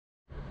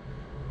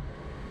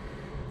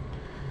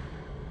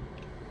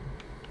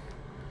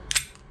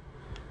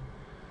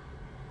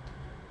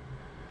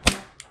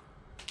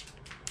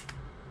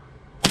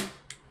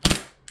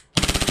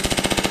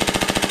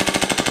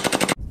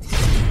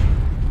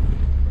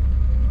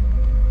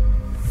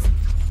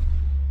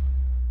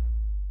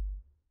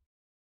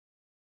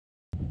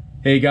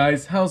Hey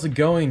guys, how's it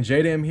going?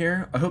 JDAM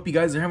here. I hope you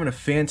guys are having a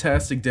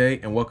fantastic day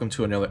and welcome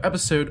to another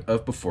episode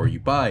of Before You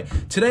Buy.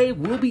 Today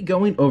we'll be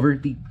going over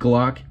the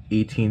Glock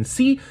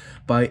 18C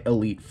by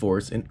Elite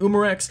Force and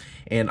Umarex,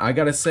 and I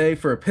gotta say,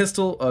 for a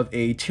pistol of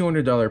a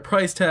 $200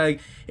 price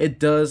tag, it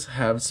does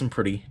have some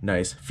pretty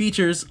nice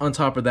features. On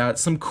top of that,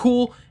 some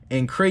cool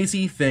and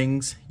crazy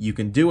things you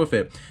can do with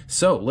it.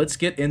 So let's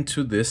get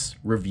into this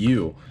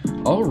review.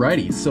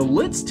 Alrighty, so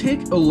let's take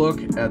a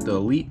look at the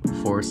Elite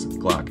Force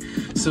Glock.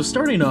 So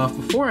starting off,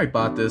 before I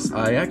bought this,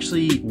 I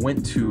actually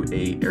went to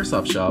a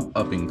airsoft shop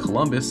up in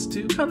Columbus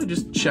to kind of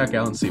just check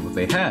out and see what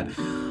they had.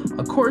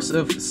 Of course,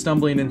 of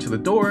stumbling into the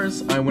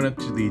doors, I went up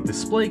to the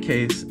display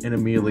case and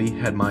immediately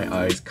had my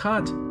eyes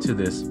caught to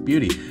this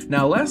beauty.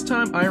 Now, last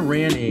time I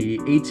ran a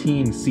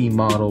 18C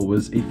model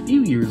was a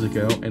few years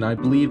ago, and I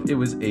believe it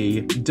was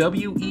a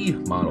WE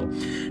model.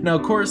 Now,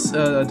 of course,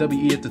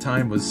 WE at the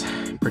time was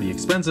pretty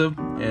expensive,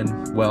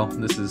 and well,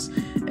 this is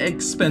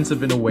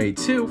expensive in a way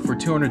too. For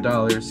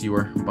 $200, you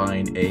are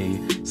buying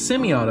a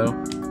semi-auto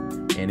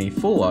and a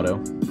full auto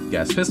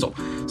gas pistol.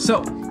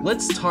 So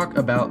let's talk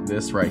about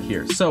this right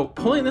here. So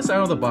pulling this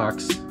out of the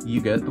box,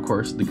 you get, of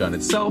course, the gun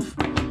itself,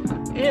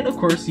 and of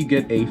course you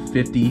get a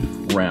 50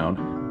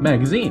 round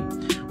magazine,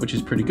 which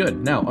is pretty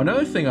good. Now,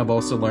 another thing I've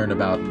also learned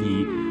about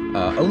the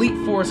Elite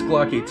Force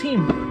Glock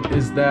 18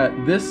 is that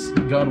this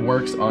gun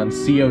works on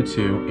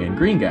CO2 and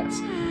green gas.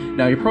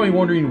 Now, you're probably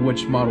wondering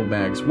which model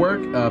mags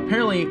work.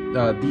 Apparently,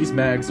 these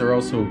mags are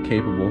also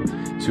capable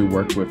to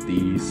work with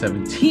the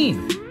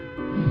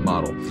 17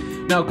 model.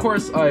 Now, of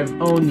course, I've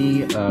owned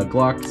the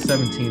Glock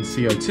 17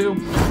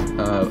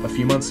 CO2 a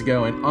few months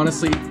ago, and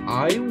honestly,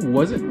 I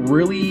wasn't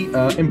really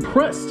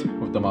impressed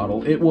with the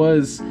model. It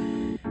was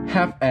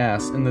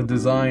half-assed in the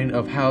design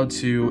of how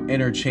to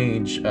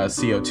interchange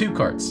CO2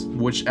 carts,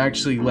 which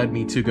actually led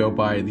me to go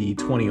buy the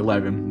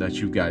 2011 that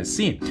you guys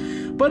seen.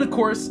 But of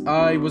course,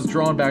 I was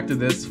drawn back to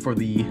this for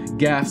the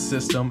gas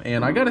system,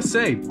 and I gotta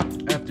say,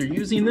 after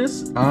using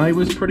this, I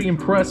was pretty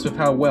impressed with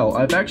how well.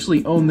 I've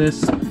actually owned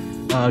this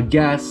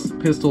gas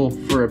pistol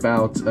for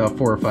about 4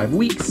 or 5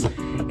 weeks,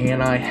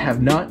 and I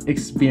have not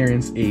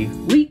experienced a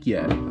leak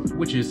yet,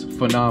 which is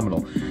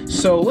phenomenal.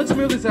 So let's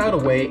move this out of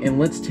the way and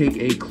let's take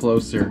a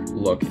closer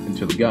look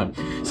into the gun.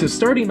 So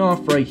starting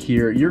off right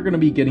here, you're going to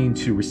be getting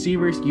two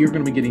receivers. You're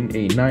going to be getting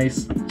a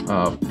nice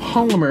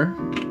polymer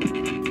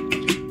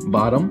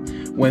bottom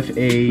with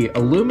a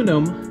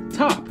aluminum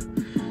top.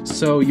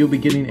 So you'll be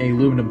getting a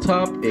aluminum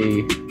top,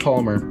 a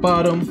polymer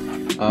bottom.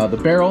 The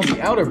barrel, the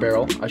outer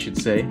barrel, I should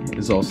say,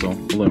 is also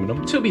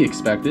aluminum, to be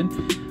expected,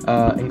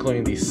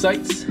 including the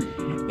sights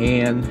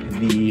and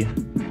the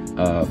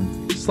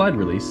slide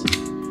release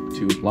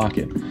to lock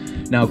it.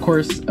 Now, of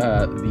course,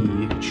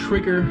 the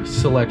trigger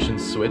selection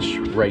switch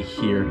right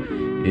here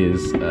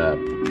is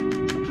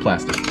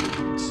plastic.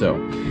 So,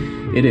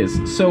 it is.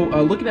 So,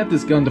 looking at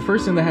this gun, the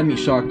first thing that had me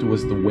shocked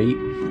was the weight.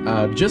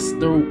 Just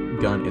the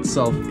gun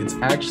itself, it's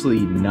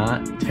actually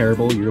not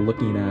terrible. You're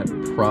looking at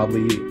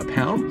probably a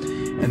pound.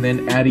 And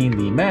then adding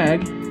the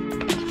mag,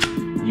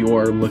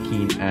 you're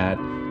looking at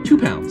 2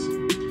 pounds,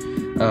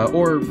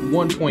 or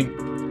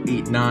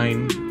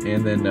 1.89,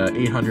 and then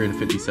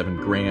 857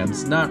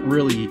 grams. Not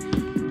really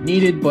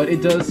needed, but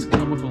it does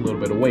come with a little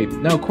bit of weight.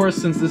 Now, of course,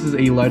 since this is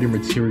a lighter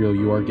material,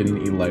 you are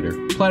getting a lighter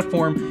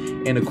platform,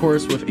 and of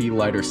course, with a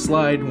lighter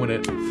slide, when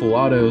it full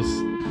autos,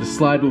 the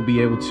slide will be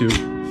able to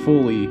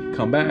fully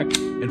come back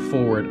and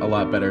forward a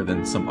lot better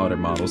than some other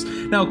models.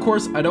 Now, of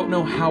course, I don't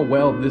know how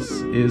well this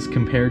is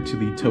compared to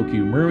the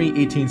Tokyo Marui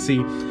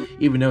 18C,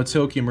 even though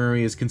Tokyo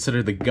Marui is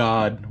considered the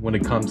god when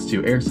it comes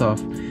to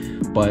airsoft,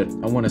 but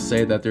I want to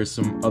say that there's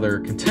some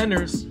other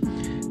contenders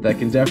that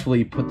can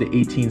definitely put the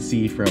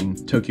 18C from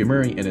Tokyo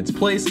Marui in its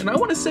place, and I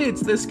want to say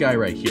it's this guy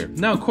right here.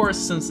 Now, of course,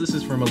 since this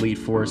is from Elite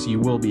Force, you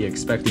will be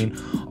expecting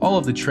all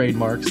of the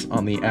trademarks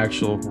on the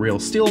actual real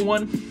steel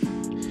one,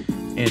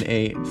 and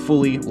a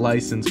fully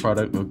licensed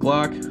product of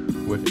Glock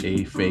with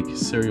a fake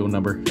serial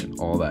number and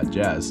all that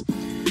jazz.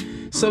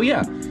 So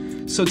yeah,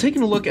 so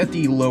taking a look at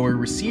the lower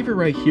receiver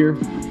right here,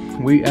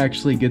 we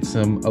actually get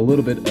a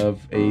little bit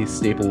of a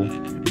staple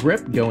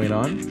grip going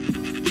on,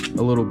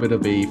 a little bit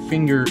of a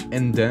finger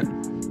indent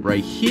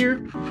right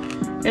here,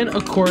 and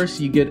of course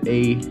you get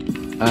a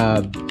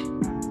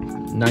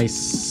nice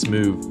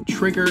smooth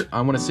trigger.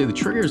 I want to say the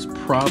trigger is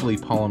probably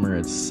polymer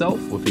itself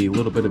with a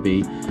little bit of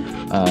a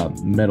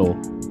metal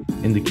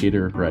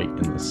indicator right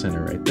in the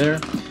center right there.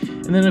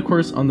 And then of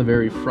course on the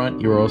very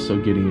front you're also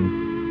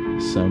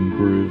getting some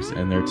grooves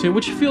in there too,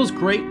 which feels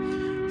great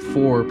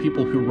for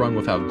people who run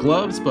without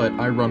gloves, but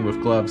I run with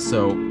gloves,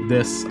 so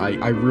this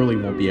I really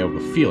won't be able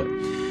to feel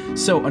it.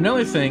 So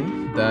another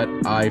thing that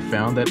I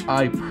found that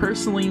I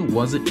personally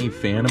wasn't a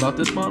fan about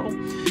this model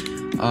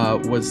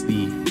was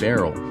the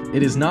barrel.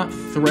 It is not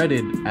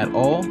threaded at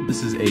all.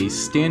 This is a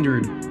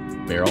standard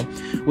barrel,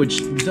 which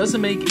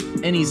doesn't make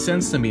any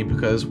sense to me,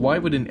 because why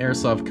would an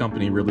airsoft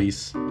company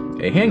release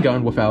a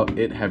handgun without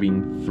it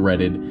having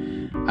threaded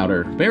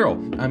outer barrel.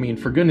 I mean,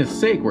 for goodness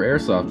sake, we're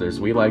airsofters.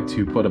 We like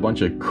to put a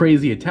bunch of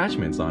crazy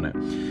attachments on it.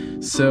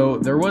 So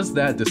there was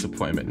that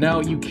disappointment. Now,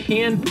 you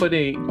can put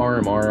a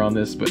RMR on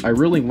this, but I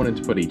really wanted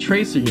to put a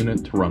tracer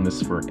unit to run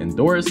this for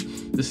indoors.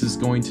 This is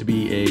going to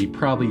be a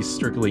probably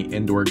strictly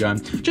indoor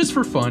gun, just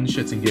for fun,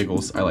 shits and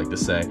giggles, I like to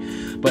say.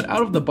 But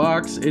out of the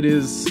box, it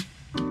is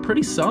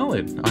pretty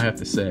solid, I have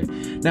to say.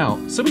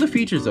 Now, some of the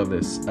features of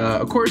this,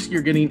 of course,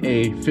 you're getting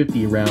a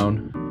 50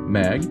 round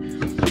mag.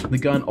 The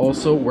gun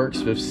also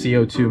works with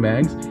CO2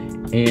 mags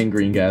and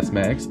green gas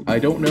mags. I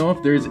don't know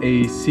if there's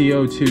a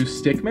CO2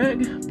 stick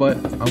mag, but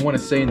I want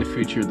to say in the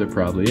future there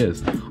probably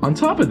is. On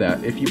top of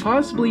that, if you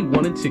possibly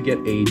wanted to get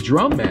a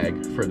drum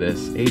mag for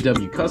this,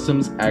 AW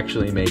Customs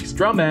actually makes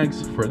drum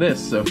mags for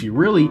this. So if you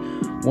really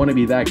want to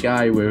be that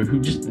guy who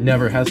just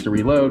never has to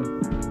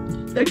reload,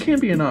 that can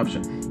be an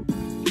option.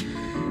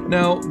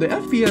 Now, the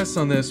FPS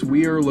on this,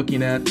 we are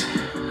looking at,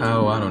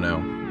 oh, I don't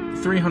know,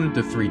 300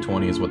 to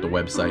 320 is what the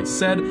website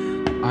said.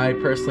 I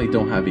personally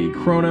don't have a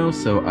chrono,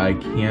 so I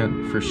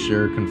can't for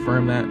sure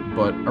confirm that,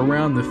 but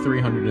around the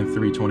 300 and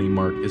 320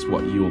 mark is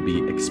what you will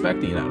be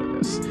expecting out of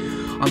this.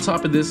 On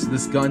top of this,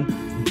 this gun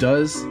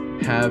does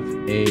have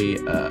a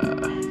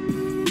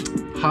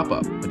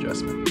hop-up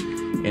adjustment,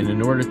 and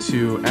in order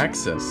to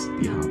access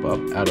the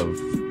hop-up out of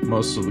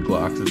most of the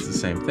Glocks, it's the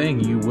same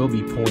thing. You will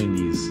be pulling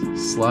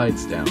these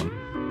slides down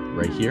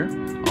right here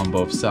on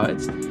both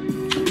sides,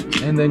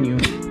 and then you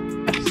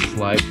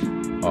slide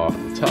off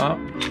the top.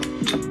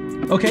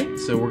 Okay,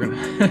 so we're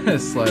gonna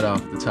slide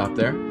off the top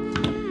there.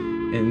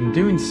 In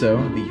doing so,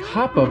 the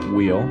hop-up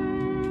wheel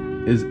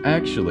is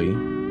actually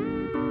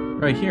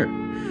right here.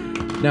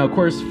 Now, of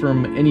course,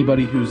 from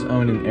anybody who's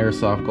owned an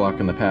airsoft Glock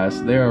in the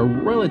past, they are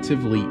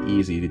relatively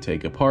easy to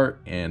take apart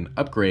and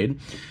upgrade.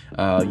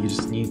 You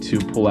just need to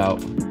pull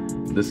out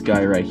this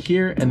guy right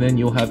here, and then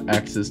you'll have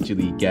access to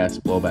the gas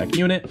blowback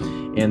unit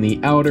and the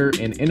outer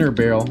and inner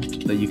barrel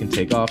that you can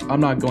take off.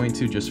 I'm not going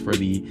to, just for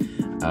the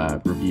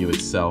review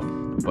itself,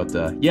 but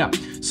yeah.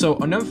 So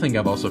another thing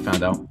I've also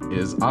found out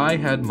is I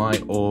had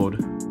my old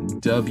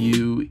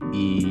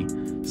WE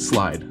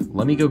slide.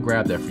 Let me go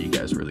grab that for you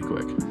guys really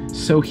quick.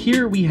 So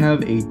here we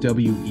have a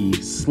WE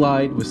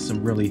slide with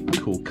some really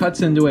cool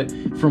cuts into it.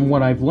 From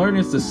what I've learned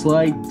is the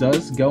slide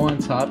does go on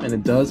top and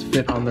it does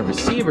fit on the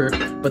receiver,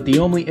 but the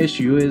only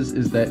issue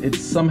is that it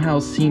somehow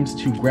seems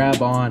to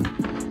grab on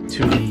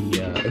to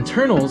the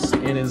internals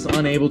and is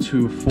unable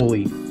to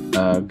fully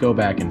go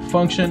back and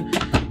function.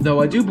 Though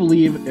I do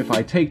believe if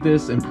I take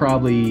this and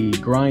probably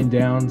grind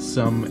down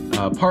some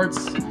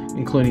parts,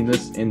 including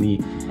this in the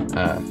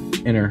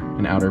inner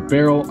and outer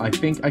barrel, I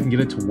think I can get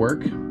it to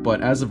work.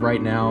 But as of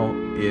right now,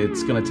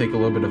 it's going to take a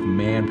little bit of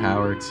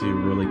manpower to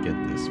really get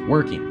this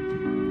working.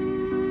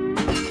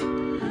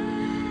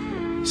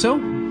 So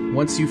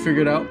once you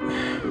figured out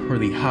where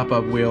the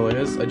hop-up wheel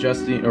is,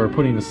 adjusting or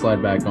putting the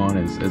slide back on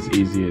is as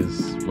easy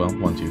as, well,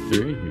 1, 2,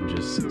 3. You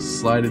just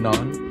slide it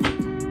on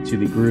to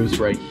the grooves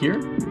right here,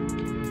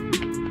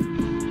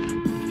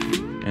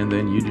 and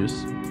then you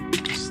just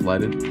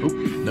slide it. Oh,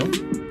 no,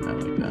 not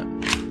like that.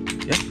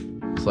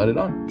 Yep, slide it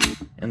on,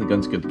 and the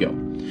gun's good to go.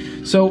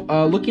 So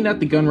looking at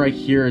the gun right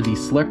here, the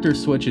selector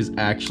switch is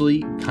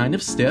actually kind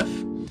of stiff,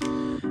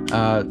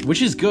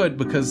 which is good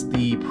because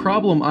the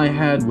problem I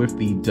had with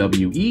the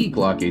WE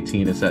Glock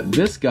 18 is that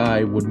this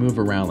guy would move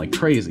around like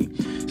crazy.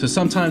 So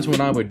sometimes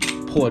when I would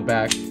pull it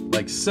back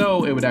like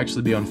so, it would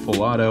actually be on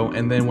full auto,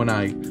 and then when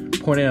I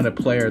pointed at a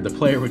player, the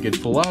player would get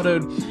full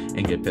autoed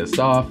and get pissed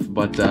off.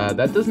 But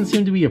that doesn't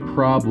seem to be a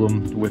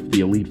problem with the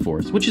Elite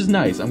Force, which is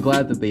nice. I'm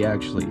glad that they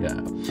actually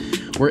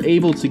were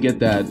able to get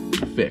that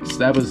fixed.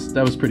 That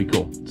was pretty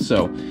cool.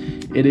 So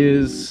it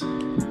is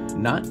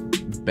not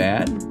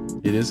bad.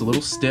 It is a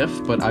little stiff,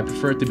 but I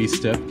prefer it to be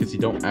stiff because you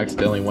don't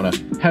accidentally want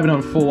to have it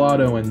on full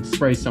auto and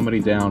spray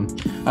somebody down.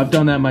 I've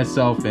done that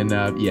myself, and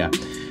yeah,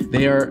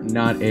 they are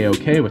not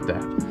a-okay with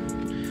that.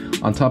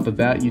 On top of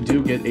that, you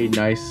do get a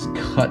nice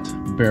cut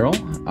barrel.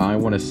 I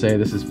want to say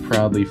this is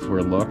proudly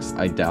for looks.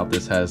 I doubt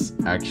this has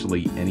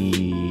actually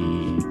any,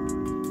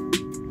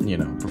 you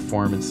know,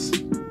 performance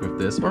with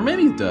this, or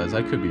maybe it does.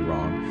 I could be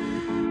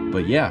wrong,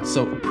 but yeah.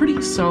 So a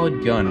pretty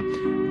solid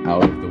gun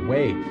out of the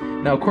way.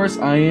 Now, of course,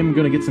 I am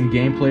going to get some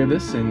gameplay of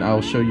this, and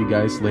I'll show you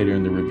guys later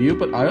in the review,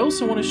 but I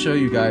also want to show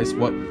you guys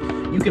what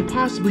you can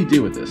possibly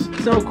do with this.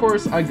 So, of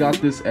course, I got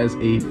this as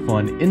a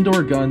fun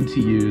indoor gun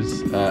to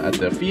use at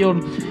the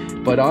field,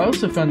 but I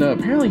also found out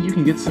apparently you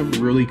can get some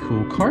really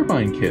cool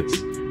carbine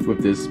kits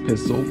with this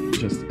pistol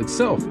just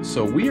itself.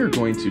 So we are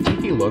going to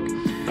take a look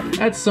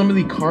at some of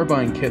the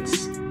carbine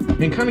kits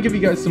and kind of give you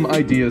guys some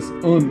ideas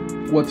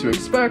on what to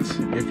expect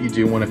if you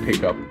do want to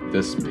pick up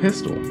this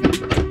pistol.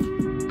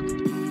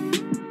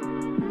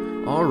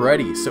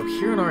 Alrighty, so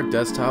here on our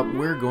desktop,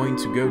 we're going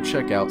to go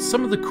check out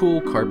some of the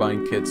cool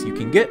carbine kits you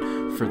can get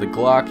for the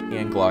Glock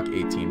and Glock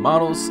 18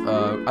 models.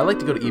 I like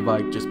to go to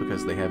e-bike just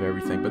because they have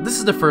everything, but this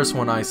is the first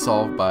one I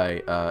saw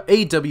by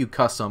AW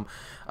Custom,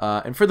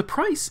 and for the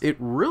price, it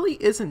really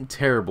isn't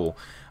terrible.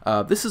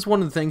 This is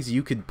one of the things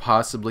you could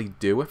possibly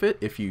do with it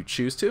if you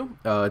choose to.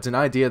 It's an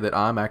idea that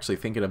I'm actually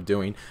thinking of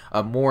doing,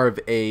 more of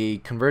a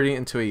converting it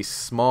into a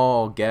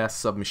small gas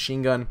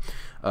submachine gun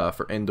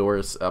for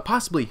indoors,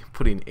 possibly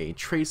putting a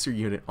tracer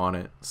unit on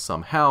it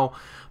somehow,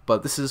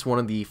 but this is one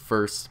of the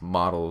first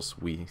models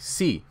we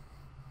see.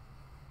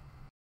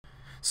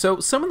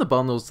 So some of the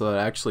bundles that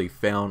I actually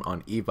found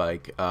on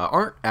eBike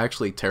aren't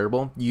actually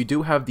terrible. You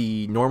do have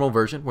the normal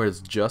version where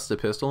it's just a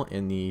pistol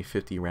in the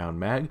 50 round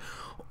mag,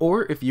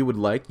 or if you would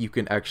like, you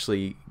can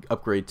actually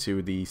upgrade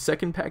to the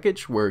second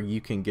package where you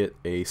can get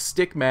a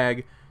stick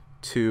mag,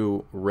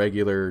 2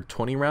 regular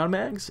 20 round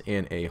mags,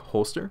 and a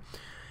holster.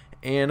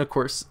 And of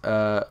course,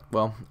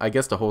 well, I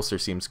guess the holster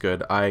seems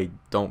good. I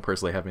don't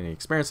personally have any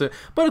experience with it,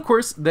 but of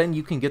course, then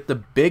you can get the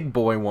big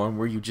boy one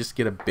where you just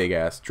get a big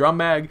ass drum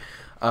mag.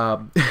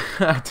 I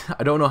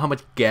don't know how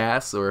much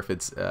gas or if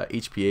it's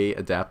HPA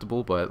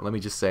adaptable, but let me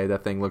just say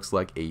that thing looks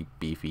like a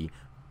beefy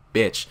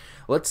bitch.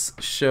 Let's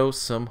show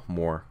some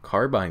more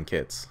carbine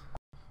kits.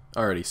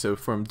 Alrighty, so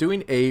from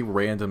doing a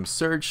random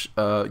search,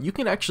 you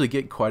can actually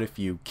get quite a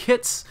few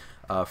kits.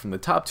 From the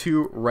top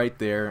 2 right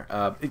there.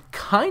 It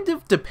kind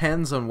of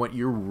depends on what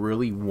you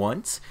really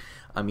want.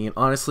 I mean,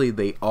 honestly,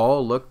 they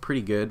all look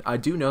pretty good. I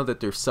do know that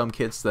there's some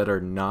kits that are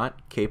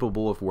not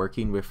capable of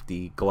working with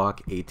the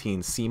Glock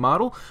 18C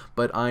model,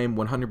 but I am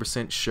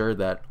 100% sure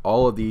that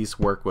all of these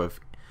work with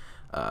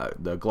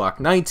the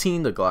Glock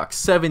 19, the Glock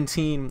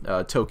 17,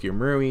 Tokyo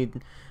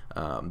Marui,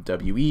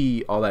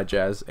 WE, all that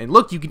jazz. And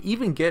look, you can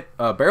even get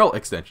barrel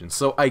extensions,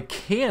 so I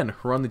can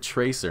run the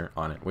tracer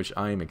on it, which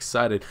I am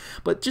excited.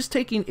 But just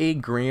taking a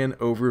grand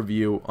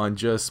overview on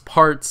just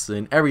parts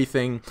and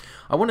everything,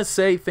 I want to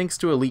say thanks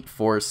to Elite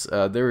Force,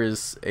 there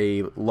is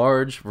a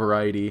large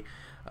variety.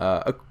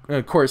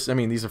 Of course, I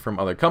mean, these are from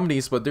other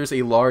companies, but there's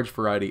a large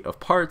variety of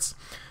parts,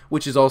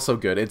 which is also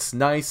good. It's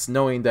nice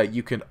knowing that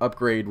you can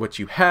upgrade what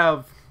you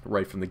have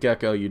right from the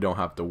get-go. You don't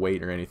have to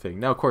wait or anything.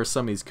 Now, of course,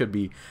 some of these could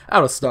be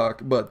out of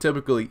stock, but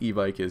typically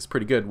eBike is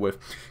pretty good with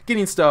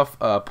getting stuff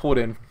pulled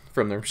in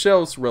from their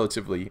shelves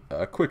relatively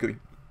quickly.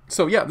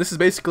 So yeah, this is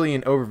basically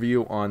an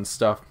overview on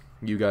stuff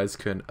you guys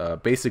can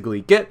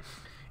basically get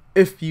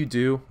if you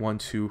do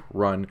want to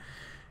run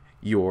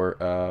your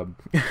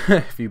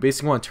if you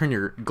basically want to turn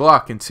your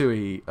Glock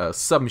into a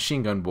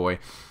submachine gun boy.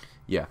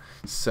 Yeah,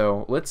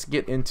 so let's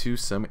get into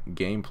some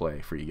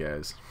gameplay for you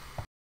guys.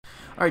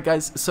 Alright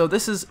guys, so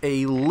this is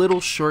a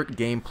little short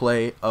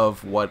gameplay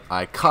of what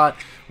I caught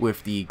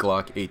with the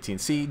Glock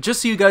 18C,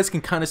 just so you guys can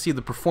kind of see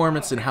the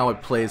performance and how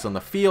it plays on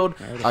the field.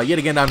 Yet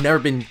again, I've never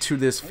been to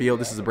this field.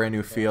 This is a brand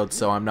new field,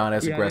 so I'm not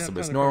as aggressive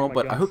as normal,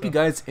 but I hope you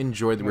guys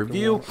enjoy the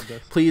review.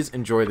 Please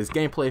enjoy this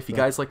gameplay. If you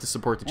guys like to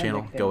support the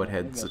channel, go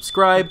ahead and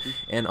subscribe,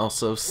 and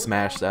also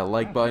smash that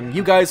like button.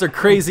 You guys are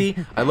crazy.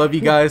 I love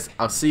you guys.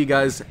 I'll see you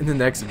guys in the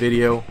next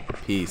video.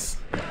 Peace.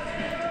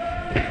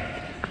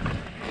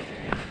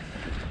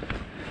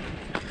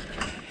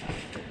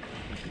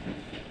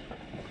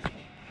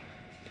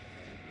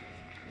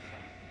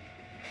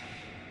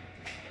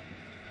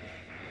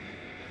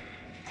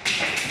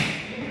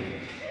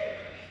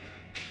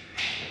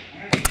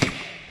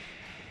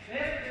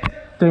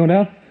 Stay one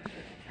down?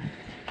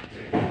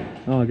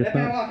 Oh, I guess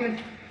not.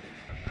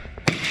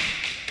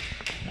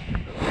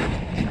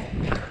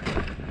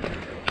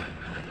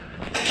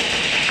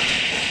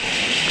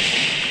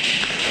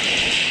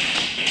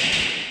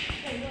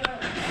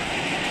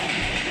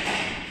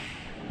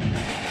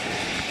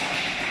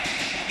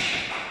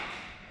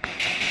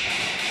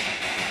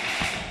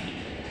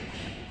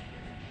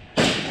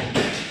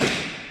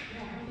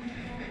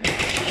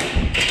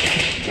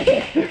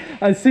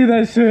 I see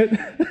that shit.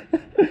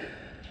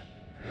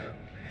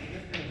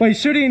 Wait,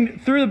 shooting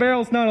through the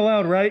barrel is not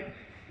allowed, right?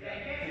 Yeah,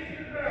 you can't shoot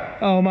through the barrel.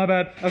 Oh, my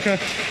bad. Okay.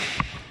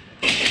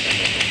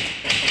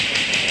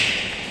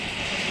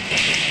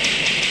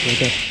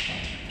 Okay.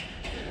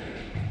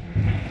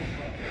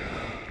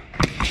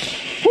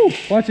 Whew,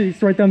 watch it,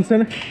 he's right down the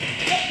center. Is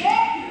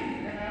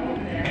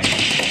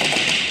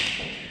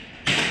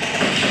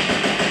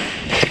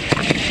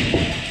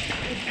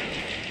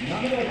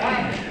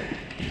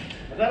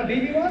that a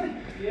BB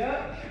one?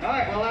 Yeah.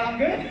 Alright, well I'm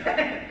good.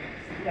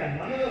 Yeah,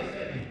 none of those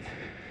hit me.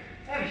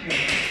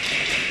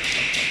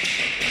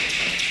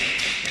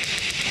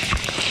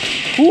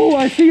 Ooh,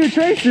 I see your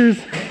tracers.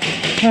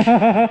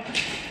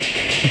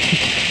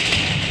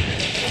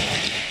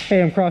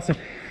 Hey, I'm crossing.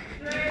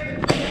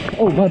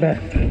 Oh, my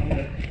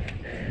bad.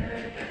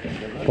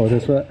 Pull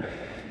this way.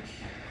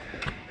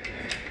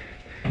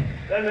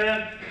 That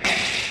man.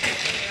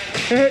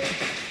 Hey,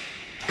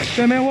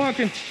 that man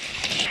walking.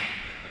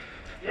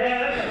 Yeah,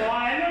 that's a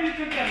lie. I know you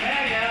took that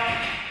mag out.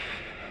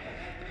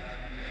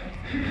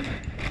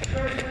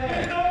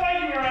 There's no way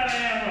you were out of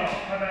ammo.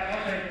 My bad.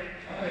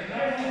 I'll take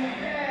it.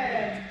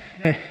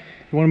 Hey,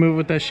 you want to move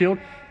with that shield?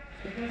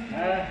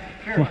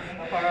 Sure.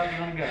 How far out are you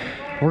going to go?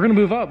 We're going to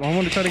move up. I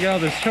want to try to get out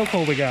of this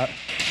chokehold we got.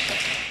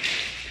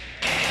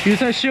 Use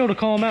that shield to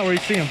call him out where you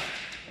see him.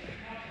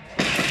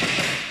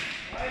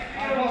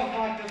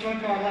 Just going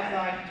to our left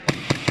side.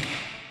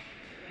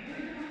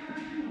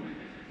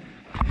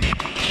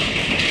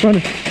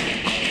 Running.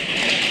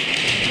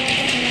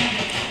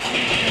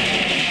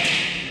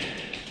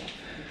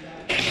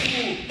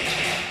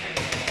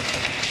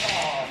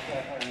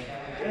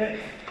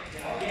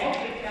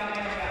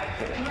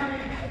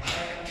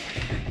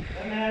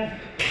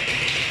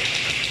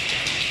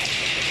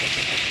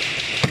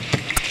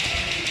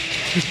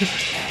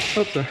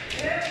 Oops, sorry.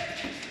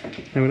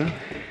 There we go.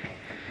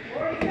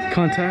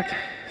 Contact,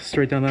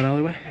 straight down that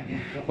alleyway.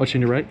 Watching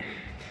your right.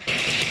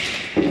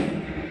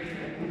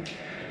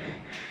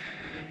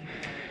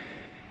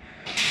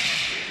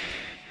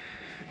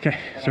 Okay,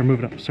 start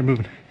moving up, start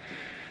moving.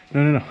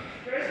 No, no, no.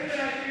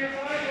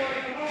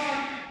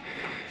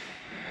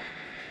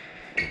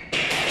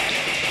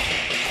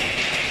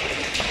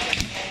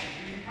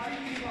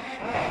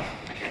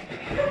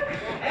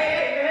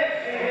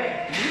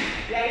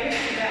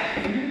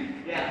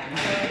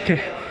 Okay,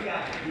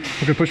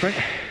 we're gonna push right.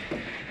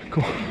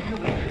 Cool.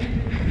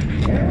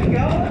 There we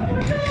go.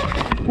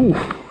 Ooh.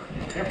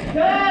 10,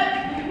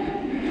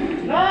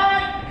 9,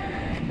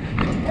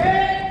 8,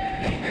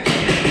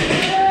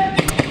 7,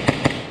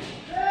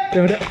 6.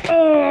 Down, down.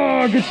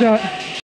 Oh, good shot.